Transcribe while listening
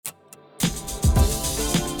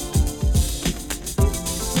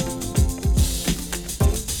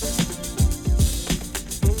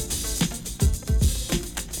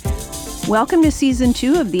Welcome to Season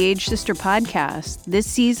 2 of the Age Sister Podcast. This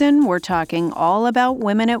season, we're talking all about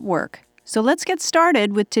women at work. So let's get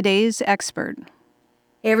started with today's expert.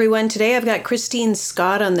 Hey everyone, today I've got Christine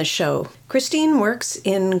Scott on the show. Christine works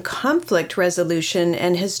in conflict resolution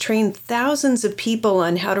and has trained thousands of people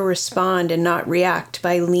on how to respond and not react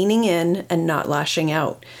by leaning in and not lashing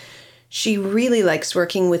out. She really likes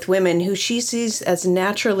working with women who she sees as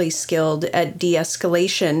naturally skilled at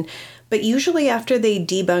de-escalation, but usually after they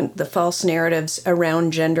debunk the false narratives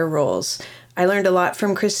around gender roles. I learned a lot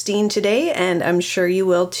from Christine today, and I'm sure you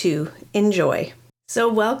will too. Enjoy.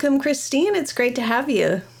 So welcome, Christine. It's great to have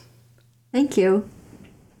you. Thank you.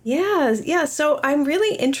 Yeah. So I'm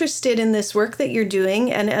really interested in this work that you're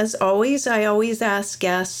doing. And as always, I always ask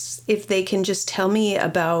guests if they can just tell me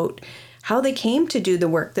about how they came to do the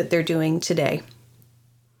work that they're doing today.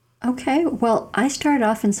 Okay, well, I started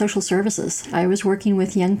off in social services. I was working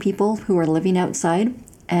with young people who were living outside,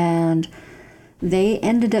 and they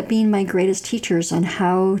ended up being my greatest teachers on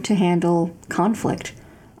how to handle conflict.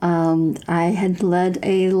 I had led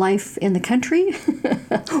a life in the country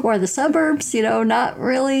or the suburbs, not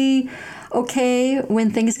really okay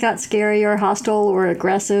when things got scary or hostile or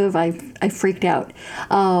aggressive. I freaked out.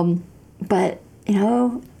 But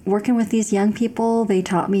working with these young people, they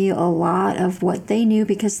taught me a lot of what they knew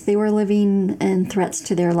because they were living in threats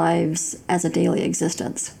to their lives as a daily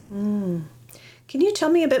existence. Can you tell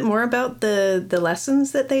me a bit more about the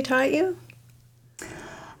lessons that they taught you?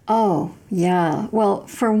 Oh, yeah. Well,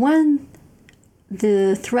 for one,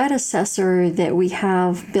 the threat assessor that we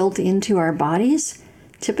have built into our bodies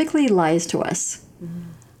typically lies to us.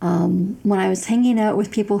 When I was hanging out with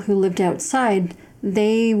people who lived outside,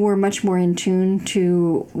 they were much more in tune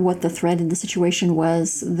to what the threat in the situation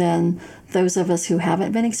was than those of us who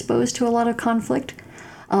haven't been exposed to a lot of conflict.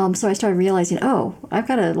 So I started realizing, I've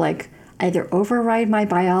got to either override my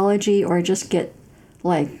biology or just get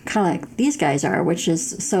kind of like these guys are, which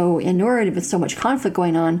is so inured with so much conflict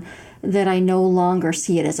going on that I no longer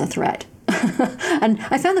see it as a threat. And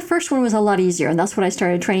I found the first one was a lot easier, and that's what I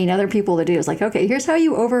started training other people to do. It's like, okay, here's how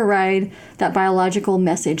you override that biological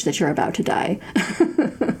message that you're about to die.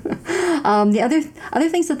 The other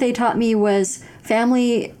things that they taught me was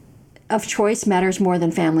family of choice matters more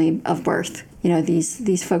than family of birth.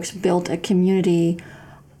 These folks built a community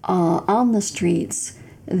on the streets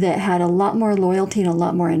that had a lot more loyalty and a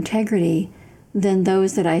lot more integrity than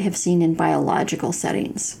those that I have seen in biological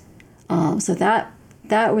settings. So that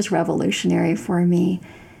was revolutionary for me.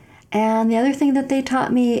 And the other thing that they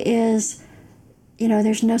taught me is,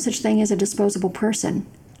 there's no such thing as a disposable person.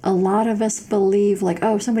 A lot of us believe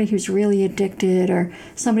somebody who's really addicted or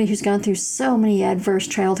somebody who's gone through so many adverse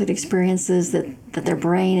childhood experiences that their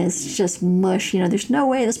brain is just mush. There's no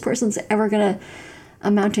way this person's ever going to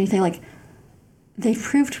amount to anything. They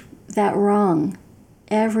proved that wrong.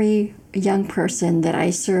 Every young person that I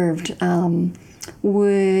served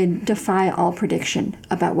would defy all prediction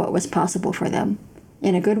about what was possible for them,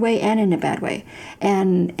 in a good way and in a bad way.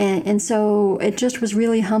 And so it just was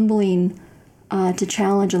really humbling to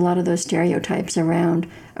challenge a lot of those stereotypes around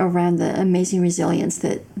the amazing resilience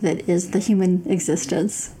that is the human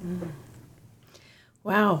existence.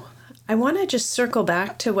 Wow. I want to just circle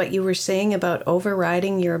back to what you were saying about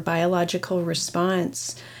overriding your biological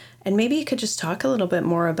response. And maybe you could just talk a little bit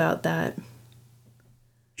more about that.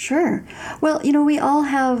 Sure. Well, we all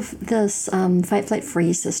have this fight, flight,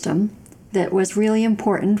 freeze system that was really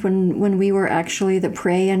important when we were actually the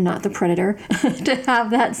prey and not the predator to have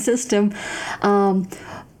that system.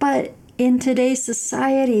 But in today's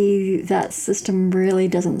society, that system really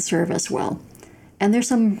doesn't serve us well. And there's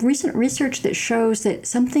some recent research that shows that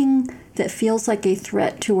something that feels like a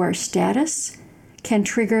threat to our status can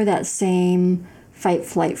trigger that same fight,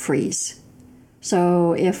 flight, freeze.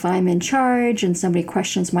 So if I'm in charge and somebody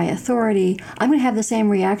questions my authority, I'm going to have the same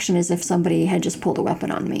reaction as if somebody had just pulled a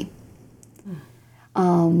weapon on me.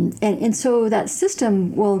 And so that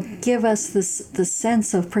system will give us this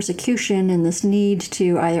sense of persecution and this need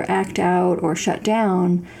to either act out or shut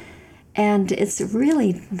down. And it's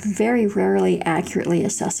really very rarely accurately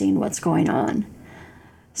assessing what's going on.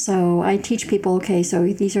 So I teach people, okay, so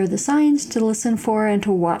these are the signs to listen for and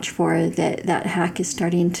to watch for that hack is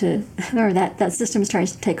starting to, or that system is starting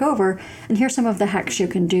to take over. And here's some of the hacks you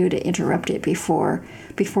can do to interrupt it before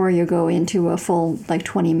you go into a full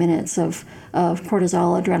 20 minutes of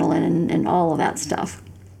cortisol, adrenaline, and all of that stuff.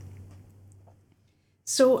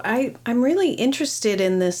 So I'm really interested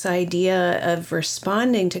in this idea of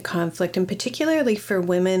responding to conflict, and particularly for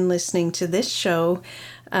women listening to this show,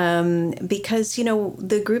 because,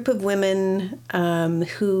 the group of women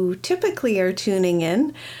who typically are tuning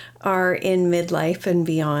in are in midlife and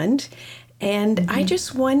beyond. And I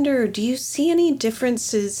just wonder, do you see any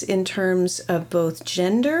differences in terms of both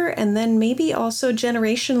gender and then maybe also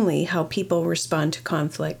generationally how people respond to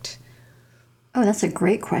conflict? Oh, that's a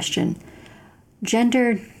great question.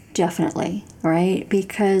 Gender, definitely, right?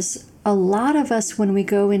 Because a lot of us, when we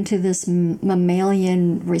go into this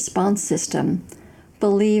mammalian response system,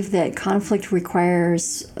 believe that conflict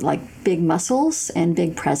requires like big muscles and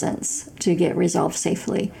big presence to get resolved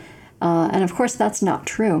safely. And of course, that's not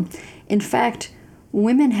true. In fact,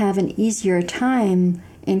 women have an easier time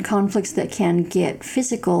in conflicts that can get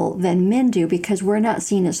physical than men do because we're not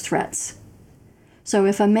seen as threats. So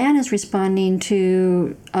if a man is responding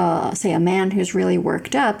to, say, a man who's really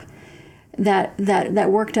worked up, that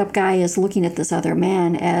worked up guy is looking at this other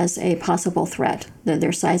man as a possible threat.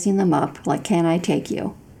 They're sizing them up, like, can I take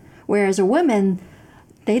you? Whereas a woman,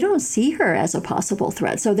 they don't see her as a possible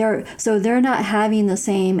threat. So they're not having the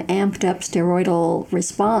same amped up steroidal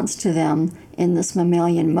response to them in this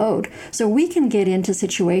mammalian mode. So we can get into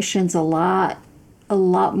situations a lot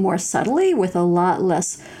more subtly with a lot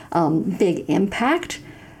less big impact.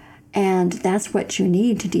 And that's what you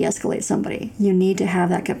need to de-escalate somebody. You need to have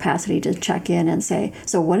that capacity to check in and say,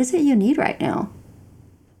 so what is it you need right now?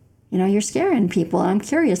 You know, you're scaring people. And I'm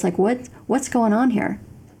curious, like, what's going on here?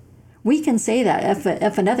 We can say that.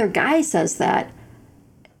 If another guy says that,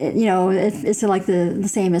 it's like the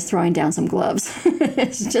same as throwing down some gloves.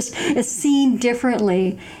 It's seen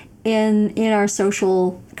differently in our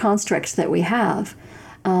social constructs that we have.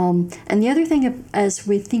 And the other thing, as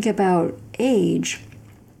we think about age,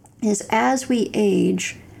 is as we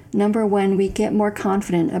age, number one, we get more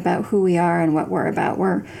confident about who we are and what we're about.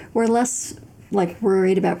 We're less like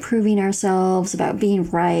worried about proving ourselves, about being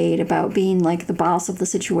right, about being like the boss of the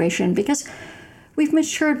situation, because we've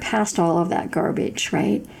matured past all of that garbage,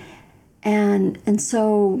 right? And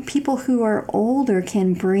so people who are older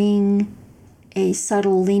can bring a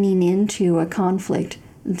subtle leaning into a conflict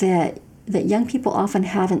that young people often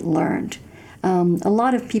haven't learned. A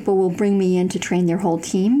lot of people will bring me in to train their whole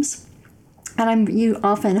teams. And I'm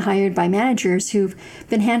often hired by managers who've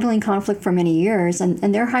been handling conflict for many years,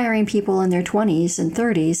 and they're hiring people in their 20s and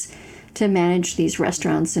 30s to manage these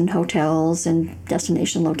restaurants and hotels and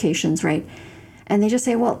destination locations, right? And they just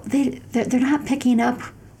say, well, they're not picking up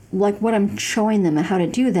like what I'm showing them and how to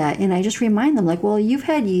do that. And I just remind them, like, well, you've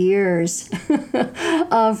had years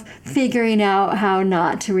of figuring out how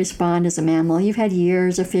not to respond as a mammal. You've had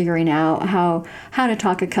years of figuring out how to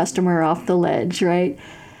talk a customer off the ledge, right?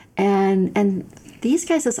 And these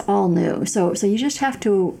guys, it's all new. So you just have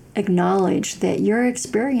to acknowledge that your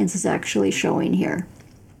experience is actually showing here.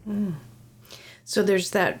 So there's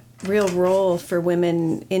that real role for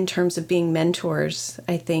women in terms of being mentors,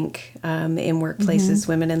 I think, in workplaces,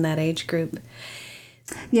 women in that age group.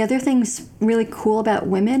 The other thing's really cool about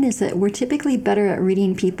women is that we're typically better at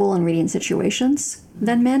reading people and reading situations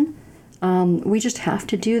than men. We just have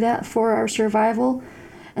to do that for our survival.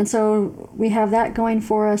 And so we have that going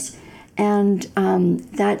for us. And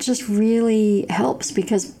that just really helps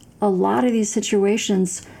because a lot of these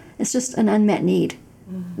situations, it's just an unmet need.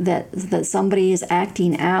 That somebody is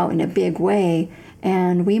acting out in a big way,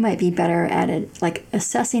 and we might be better at it, like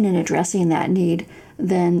assessing and addressing that need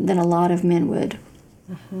than a lot of men would.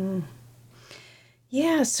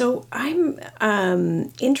 Yeah, so I'm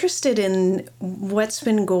interested in what's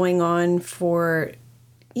been going on for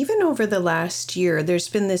even over the last year. There's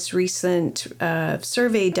been this recent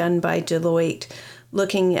survey done by Deloitte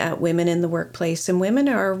looking at women in the workplace, and women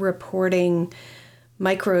are reporting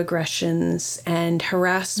microaggressions and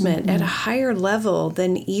harassment at a higher level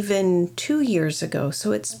than even 2 years ago.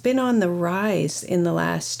 So it's been on the rise in the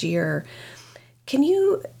last year. Can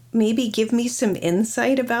you maybe give me some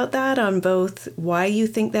insight about that, on both why you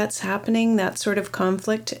think that's happening, that sort of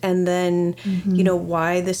conflict, and then,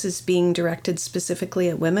 why this is being directed specifically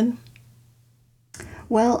at women?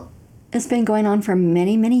 Well, it's been going on for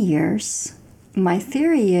many, many years. My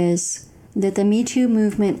theory is that the Me Too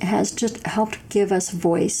movement has just helped give us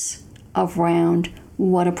voice around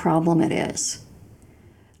what a problem it is.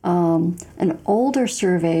 An older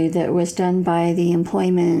survey that was done by the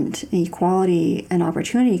Employment Equality and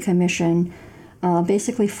Opportunity Commission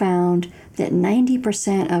basically found that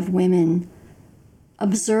 90% of women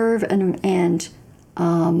observe and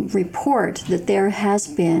report that there has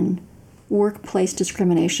been workplace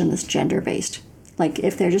discrimination that's gender-based. Like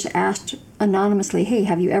if they're just asked anonymously, hey,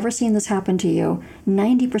 have you ever seen this happen to you?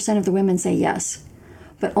 90% of the women say yes,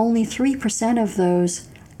 but only 3% of those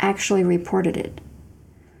actually reported it.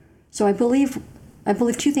 So I believe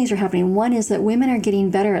two things are happening. One is that women are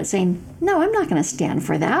getting better at saying, no, I'm not going to stand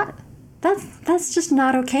for that. That's just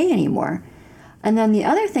not okay anymore. And then the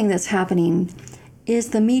other thing that's happening is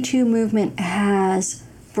the Me Too movement has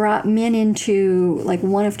brought men into like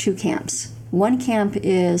one of two camps. One camp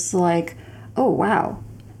is like, oh, wow,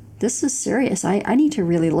 this is serious. I need to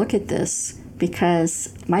really look at this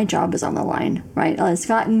because my job is on the line, right? It's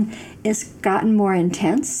gotten more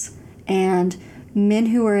intense, and men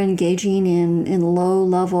who are engaging in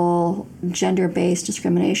low-level gender-based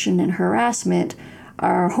discrimination and harassment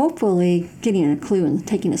are hopefully getting a clue and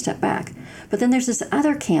taking a step back. But then there's this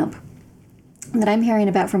other camp that I'm hearing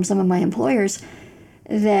about from some of my employers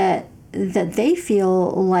that they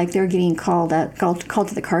feel like they're getting called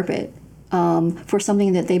to the carpet for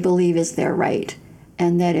something that they believe is their right,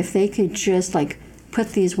 and that if they could just like put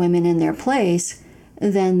these women in their place,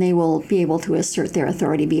 then they will be able to assert their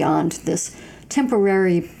authority beyond this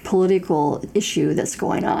temporary political issue that's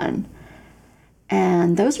going on.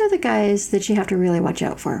 And those are the guys that you have to really watch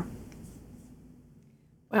out for.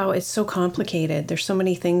 Wow, it's so complicated. There's so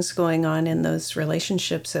many things going on in those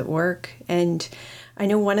relationships at work. And I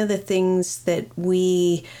know one of the things that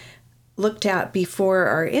we looked at before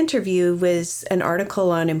our interview was an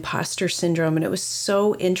article on imposter syndrome. And it was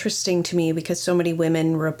so interesting to me because so many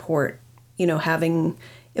women report, having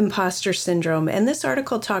imposter syndrome. And this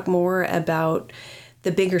article talked more about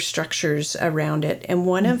the bigger structures around it. And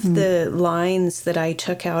one of the lines that I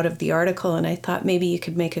took out of the article, and I thought maybe you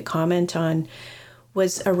could make a comment on,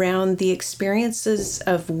 was around the experiences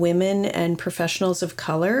of women and professionals of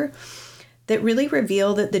color that really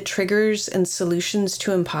reveal that the triggers and solutions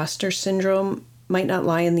to imposter syndrome might not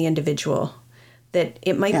lie in the individual, that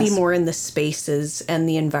it might be more in the spaces and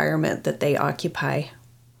the environment that they occupy.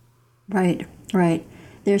 Right.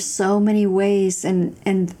 There's so many ways,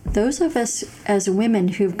 and those of us as women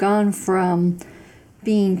who've gone from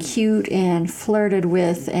being cute and flirted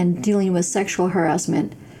with and dealing with sexual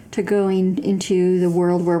harassment to going into the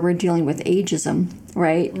world where we're dealing with ageism,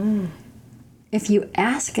 right? If you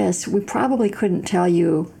ask us, we probably couldn't tell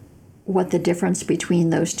you what the difference between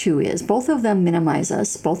those two is. Both of them minimize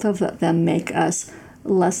us. Both of them make us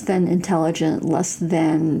less than intelligent, less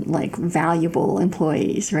than like valuable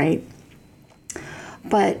employees, right?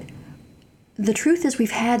 But the truth is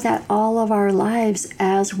we've had that all of our lives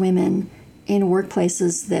as women in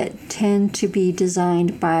workplaces that tend to be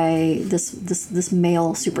designed by this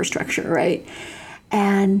male superstructure, right?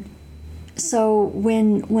 And so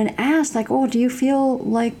when asked, like, oh, do you feel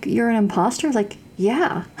like you're an imposter? Like,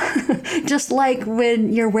 yeah. Just like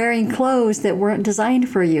when you're wearing clothes that weren't designed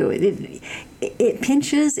for you. It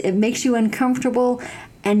pinches, it makes you uncomfortable,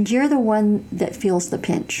 and you're the one that feels the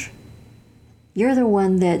pinch. You're the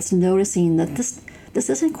one that's noticing that this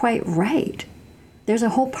isn't quite right. There's a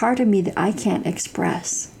whole part of me that I can't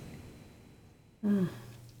express.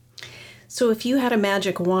 So if you had a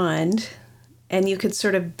magic wand and you could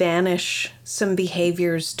sort of banish some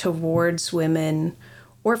behaviors towards women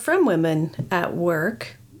or from women at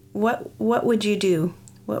work, what would you do?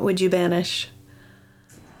 What would you banish?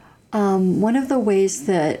 One of the ways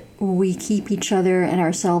that we keep each other and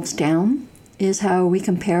ourselves down is how we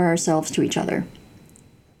compare ourselves to each other,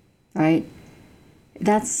 right?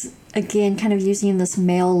 That's, again, kind of using this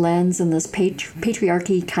male lens and this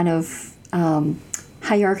patriarchy kind of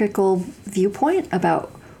hierarchical viewpoint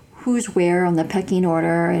about who's where on the pecking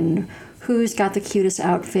order and who's got the cutest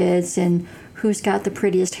outfits and who's got the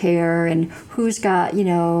prettiest hair and who's got,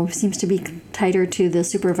 seems to be tighter to the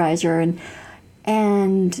supervisor.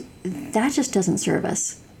 And that just doesn't serve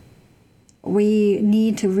us. We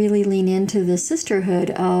need to really lean into the sisterhood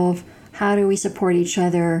of how do we support each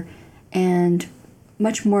other, and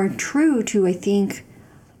much more true to, I think,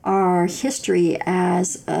 our history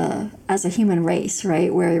as a human race,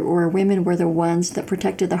 right? Where women were the ones that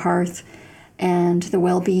protected the hearth and the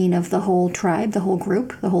well-being of the whole tribe, the whole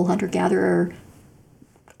group, the whole hunter-gatherer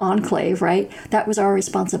enclave, right? That was our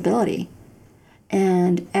responsibility.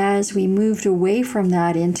 And as we moved away from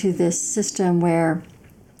that into this system where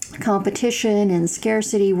competition and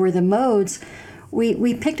scarcity were the modes,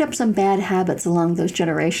 we picked up some bad habits along those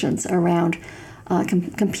generations around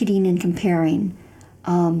competing and comparing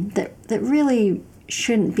that really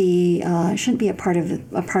shouldn't be a part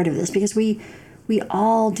of this, because we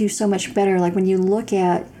all do so much better. Like when you look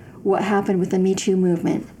at what happened with the Me Too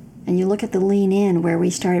movement and you look at the Lean In, where we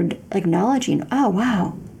started acknowledging, oh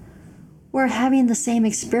wow, we're having the same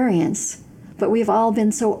experience, but we've all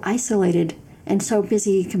been so isolated and so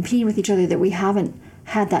busy competing with each other that we haven't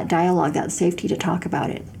had that dialogue, that safety to talk about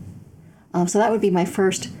it. So that would be my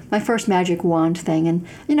first magic wand thing. And,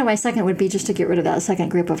 my second would be just to get rid of that second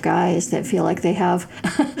group of guys that feel like they have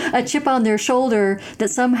a chip on their shoulder, that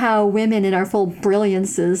somehow women in our full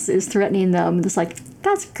brilliance is threatening them. It's like,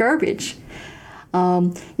 that's garbage.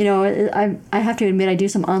 I have to admit I do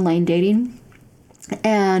some online dating,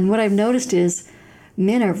 and what I've noticed is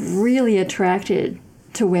men are really attracted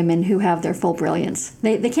to women who have their full brilliance.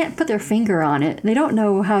 They can't put their finger on it. They don't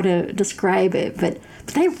know how to describe it, but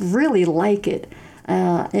they really like it.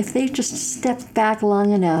 If they just step back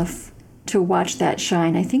long enough to watch that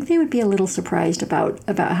shine, I think they would be a little surprised about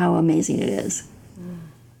how amazing it is.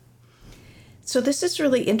 So this is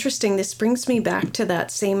really interesting. This brings me back to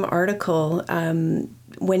that same article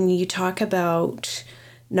when you talk about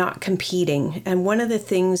not competing. And one of the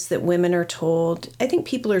things that women are told, I think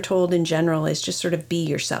people are told in general, is just sort of be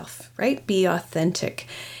yourself, right? Be authentic.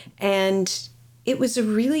 And it was a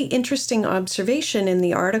really interesting observation in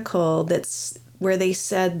the article where they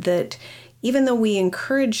said that even though we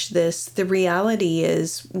encourage this, the reality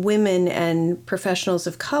is women and professionals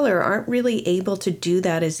of color aren't really able to do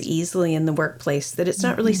that as easily in the workplace, that it's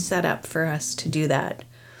not really set up for us to do that.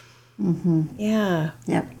 Mm-hmm. Yeah.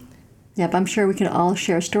 Yep, I'm sure we can all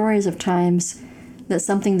share stories of times that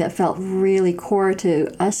something that felt really core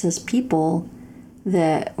to us as people,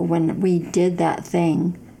 that when we did that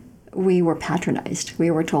thing, we were patronized.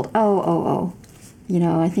 We were told, oh.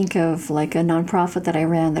 I think of like a nonprofit that I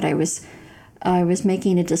ran, that I was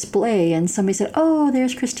making a display, and somebody said, oh,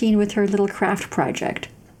 there's Christine with her little craft project.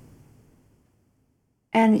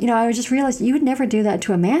 And, I just realized you would never do that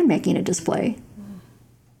to a man making a display.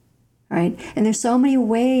 Right? And there's so many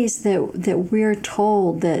ways that we're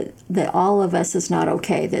told that all of us is not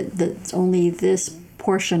okay, that only this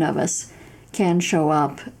portion of us can show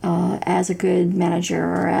up as a good manager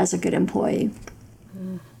or as a good employee.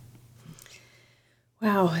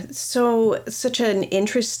 Wow. Such an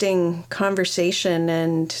interesting conversation,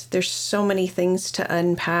 and there's so many things to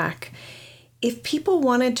unpack. If people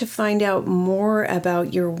wanted to find out more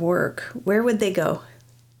about your work, where would they go?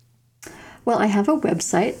 Well, I have a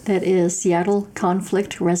website that is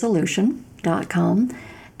seattleconflictresolution.com,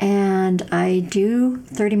 and I do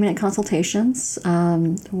 30-minute consultations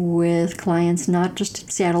with clients, not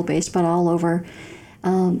just Seattle-based, but all over.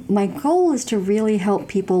 My goal is to really help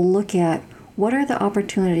people look at what are the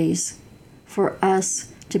opportunities for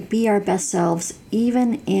us to be our best selves,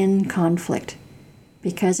 even in conflict.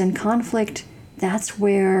 Because in conflict, that's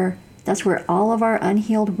where all of our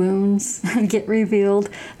unhealed wounds get revealed.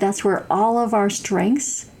 That's where all of our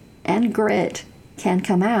strengths and grit can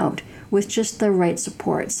come out with just the right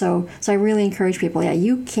support. So I really encourage people,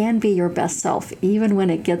 you can be your best self even when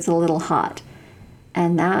it gets a little hot.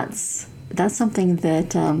 And that's something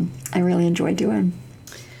that I really enjoy doing.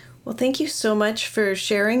 Well, thank you so much for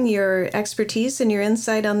sharing your expertise and your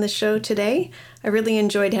insight on the show today. I really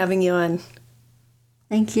enjoyed having you on.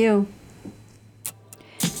 Thank you.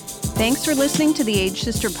 Thanks for listening to the Age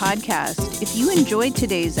Sister podcast. If you enjoyed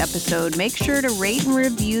today's episode, make sure to rate and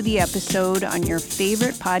review the episode on your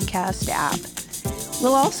favorite podcast app.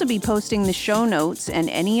 We'll also be posting the show notes and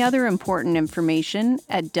any other important information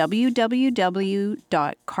at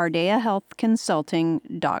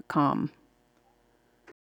www.cardeahealthconsulting.com.